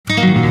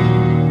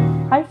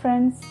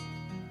friends,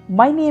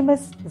 my name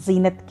is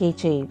Zeenath K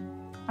J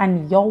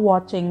and you're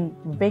watching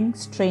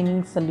Wings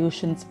Training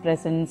Solutions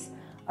presents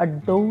a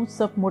Dose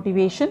of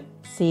Motivation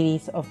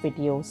series of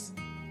videos.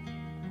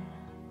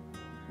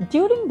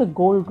 During the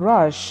gold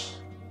rush,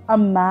 a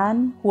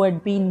man who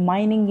had been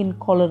mining in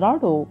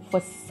Colorado for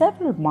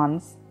several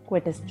months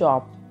quit his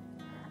job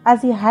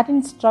as he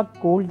hadn't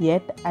struck gold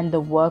yet and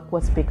the work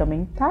was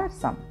becoming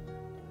tiresome.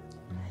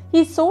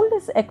 He sold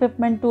his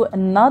equipment to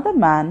another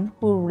man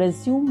who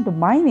resumed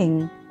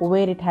mining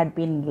where it had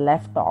been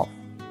left off.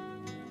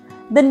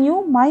 The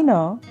new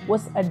miner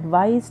was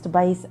advised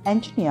by his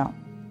engineer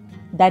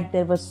that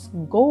there was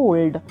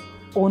gold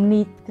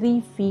only 3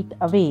 feet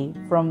away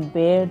from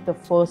where the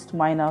first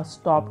miner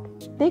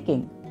stopped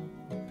digging.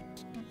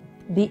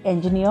 The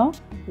engineer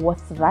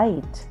was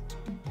right,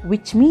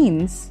 which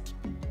means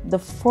the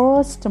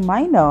first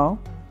miner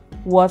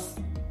was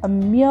a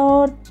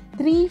mere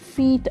 3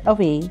 feet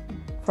away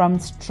from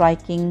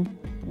striking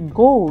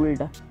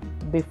gold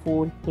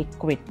before he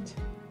quit.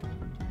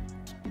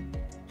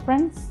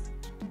 Friends,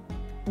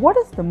 what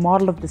is the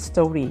moral of the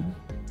story?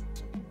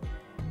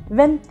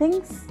 When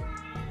things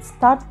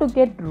start to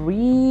get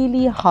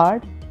really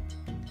hard,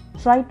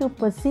 try to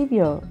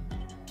persevere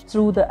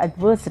through the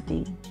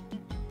adversity.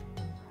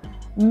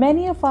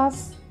 Many of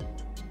us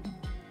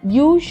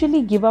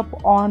usually give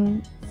up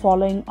on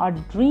following our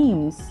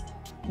dreams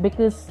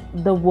because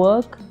the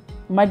work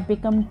might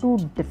become too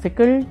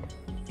difficult,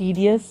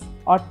 tedious,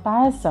 or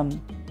tiresome,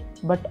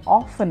 but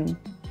often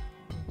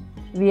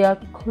we are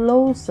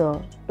closer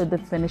to the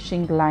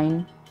finishing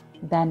line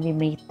than we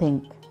may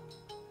think.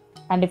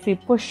 And if we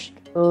push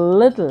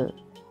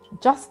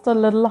just a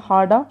little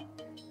harder,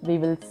 we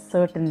will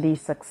certainly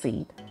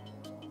succeed.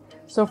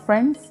 So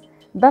friends,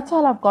 that's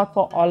all I've got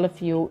for all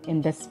of you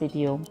in this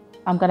video.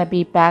 I'm gonna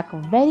be back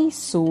very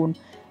soon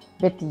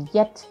with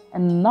yet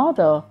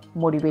another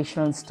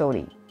motivational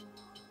story.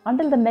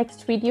 Until the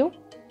next video,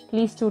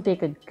 please do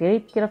take a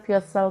great care of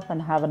yourself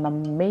and have an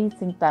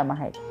amazing time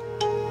ahead.